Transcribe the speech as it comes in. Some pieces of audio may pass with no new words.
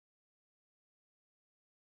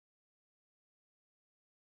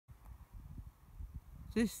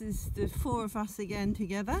This is the 4 of us again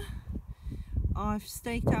together. I've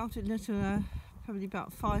staked out a little, probably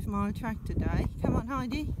about 5-mile track today. Come on,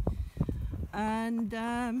 Heidi. And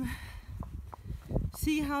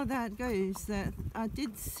see how that goes. That I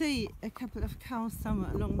did see a couple of cows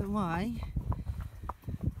somewhere along the way.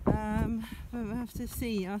 But we'll have to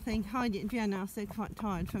see. I think Heidi and Vienna are still quite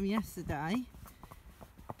tired from yesterday.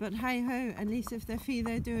 But hey ho, at least if they feel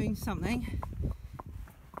they're doing something,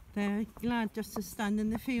 they're glad just to stand in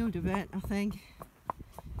the field a bit, I think.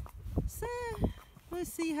 So, we'll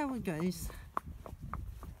see how it goes.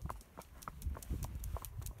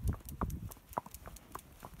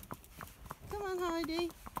 Come on, Heidi.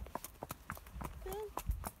 Come.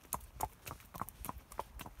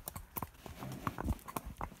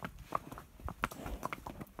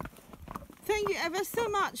 Thank you ever so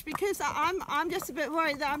much, because I'm just a bit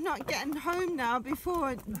worried that I'm not getting home now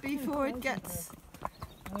before it gets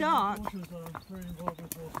dark.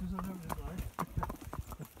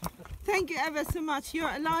 Thank you ever so much. You're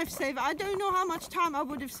a lifesaver. I don't know how much time I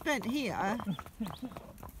would have spent here.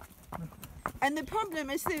 And the problem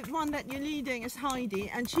is the one that you're leading is Heidi,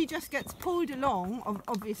 and she just gets pulled along,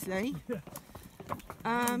 obviously.